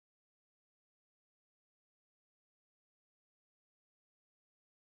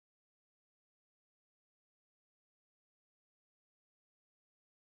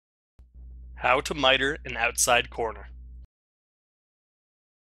How to miter an outside corner.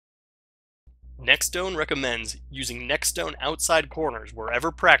 NextStone recommends using NextStone outside corners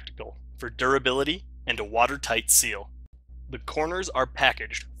wherever practical for durability and a watertight seal. The corners are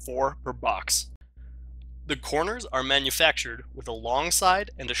packaged 4 per box. The corners are manufactured with a long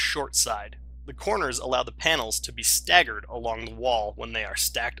side and a short side. The corners allow the panels to be staggered along the wall when they are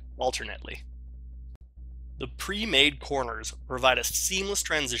stacked alternately. The pre-made corners provide a seamless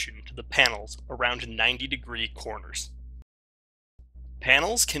transition to the panels around 90-degree corners.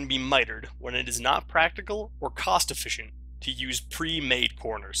 Panels can be mitered when it is not practical or cost-efficient to use pre-made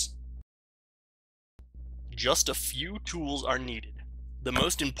corners. Just a few tools are needed. The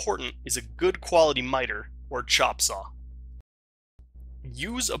most important is a good quality miter or chop saw.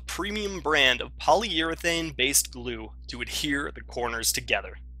 Use a premium brand of polyurethane-based glue to adhere the corners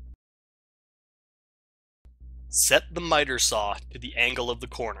together. Set the miter saw to the angle of the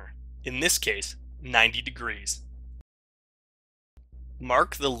corner, in this case 90 degrees.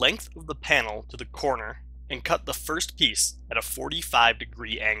 Mark the length of the panel to the corner and cut the first piece at a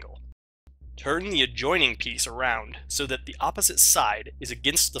 45-degree angle. Turn the adjoining piece around so that the opposite side is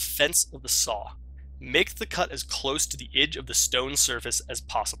against the fence of the saw. Make the cut as close to the edge of the stone surface as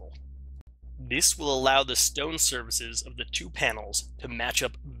possible. This will allow the stone surfaces of the two panels to match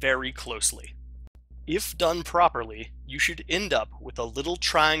up very closely. If done properly, you should end up with a little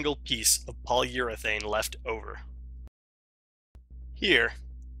triangle piece of polyurethane left over. Here,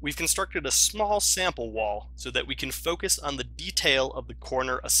 we've constructed a small sample wall so that we can focus on the detail of the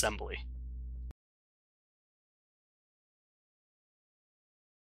corner assembly.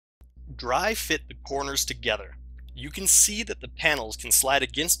 Dry fit the corners together. You can see that the panels can slide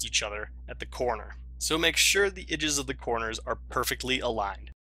against each other at the corner, so make sure the edges of the corners are perfectly aligned.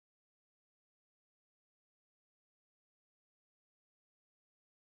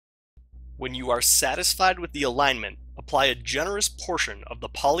 When you are satisfied with the alignment, apply a generous portion of the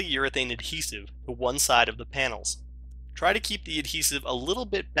polyurethane adhesive to one side of the panels. Try to keep the adhesive a little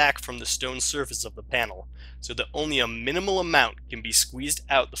bit back from the stone surface of the panel, so that only a minimal amount can be squeezed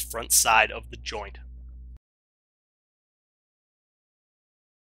out the front side of the joint.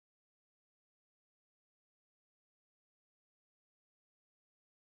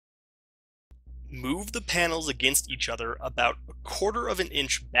 Move the panels against each other about 1/4 of an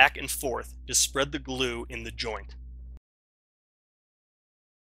inch back and forth to spread the glue in the joint.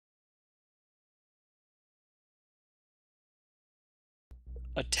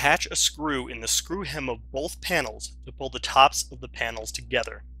 Attach a screw in the screw hem of both panels to pull the tops of the panels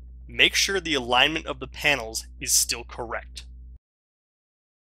together. Make sure the alignment of the panels is still correct.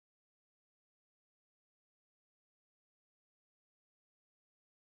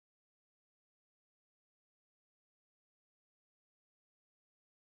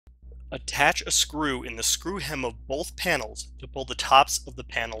 Attach a screw in the screw hem of both panels to pull the tops of the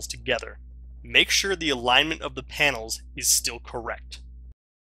panels together. Make sure the alignment of the panels is still correct.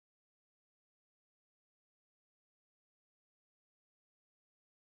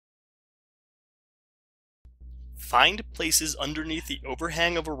 Find places underneath the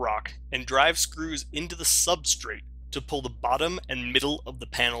overhang of a rock and drive screws into the substrate to pull the bottom and middle of the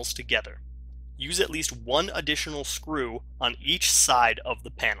panels together. Use at least one additional screw on each side of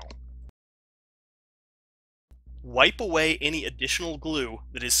the panel. Wipe away any additional glue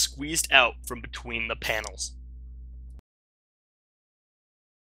that is squeezed out from between the panels.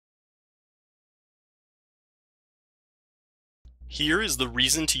 Here is the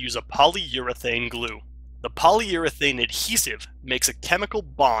reason to use a polyurethane glue. The polyurethane adhesive makes a chemical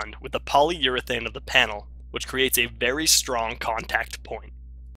bond with the polyurethane of the panel, which creates a very strong contact point.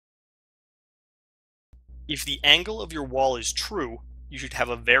 If the angle of your wall is true, you should have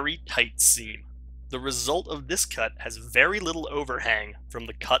a very tight seam. The result of this cut has very little overhang from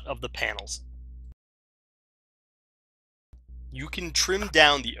the cut of the panels. You can trim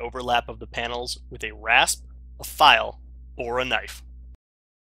down the overlap of the panels with a rasp, a file, or a knife.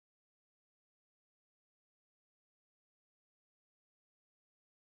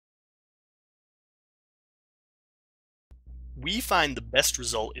 We find the best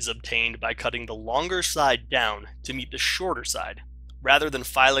result is obtained by cutting the longer side down to meet the shorter side, rather than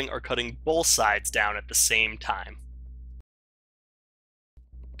filing or cutting both sides down at the same time.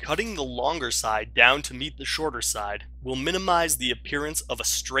 Cutting the longer side down to meet the shorter side will minimize the appearance of a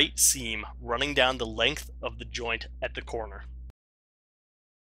straight seam running down the length of the joint at the corner.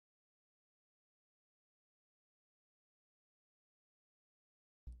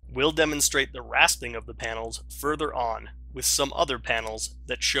 We'll demonstrate the rasping of the panels further on with some other panels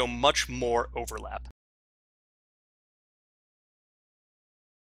that show much more overlap.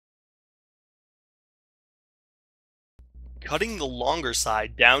 Cutting the longer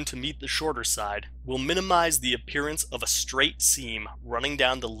side down to meet the shorter side will minimize the appearance of a straight seam running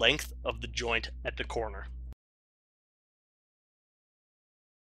down the length of the joint at the corner.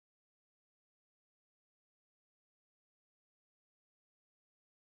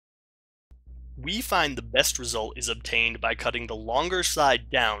 We find the best result is obtained by cutting the longer side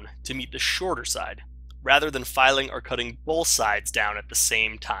down to meet the shorter side, rather than filing or cutting both sides down at the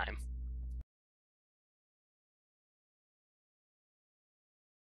same time.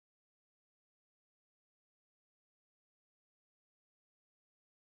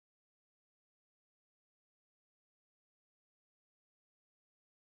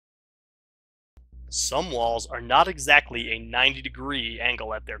 Some walls are not exactly a 90-degree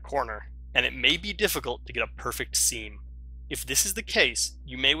angle at their corner, and it may be difficult to get a perfect seam. If this is the case,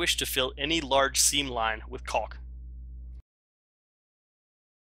 you may wish to fill any large seam line with caulk.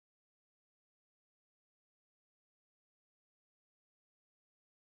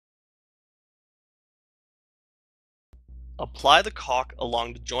 Apply the caulk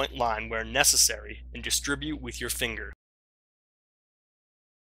along the joint line where necessary and distribute with your finger.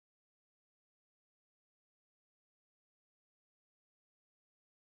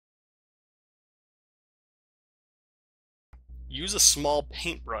 Use a small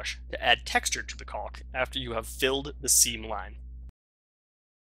paintbrush to add texture to the caulk after you have filled the seam line.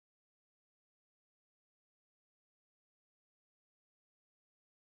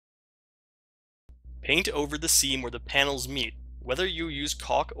 Paint over the seam where the panels meet, whether you use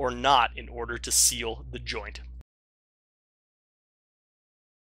caulk or not, in order to seal the joint.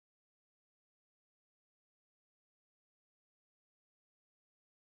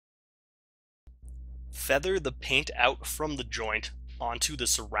 Feather the paint out from the joint onto the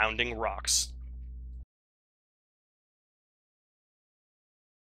surrounding rocks.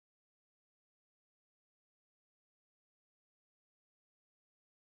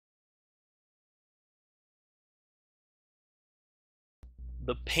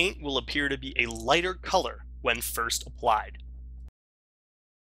 The paint will appear to be a lighter color when first applied.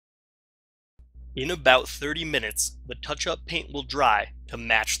 In about 30 minutes, the touch-up paint will dry to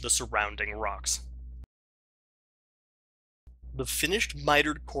match the surrounding rocks. The finished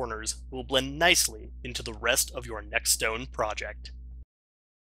mitered corners will blend nicely into the rest of your NextStone project.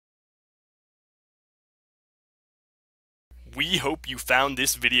 We hope you found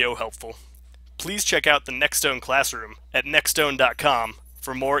this video helpful. Please check out the NextStone classroom at nextstone.com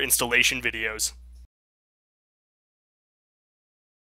for more installation videos.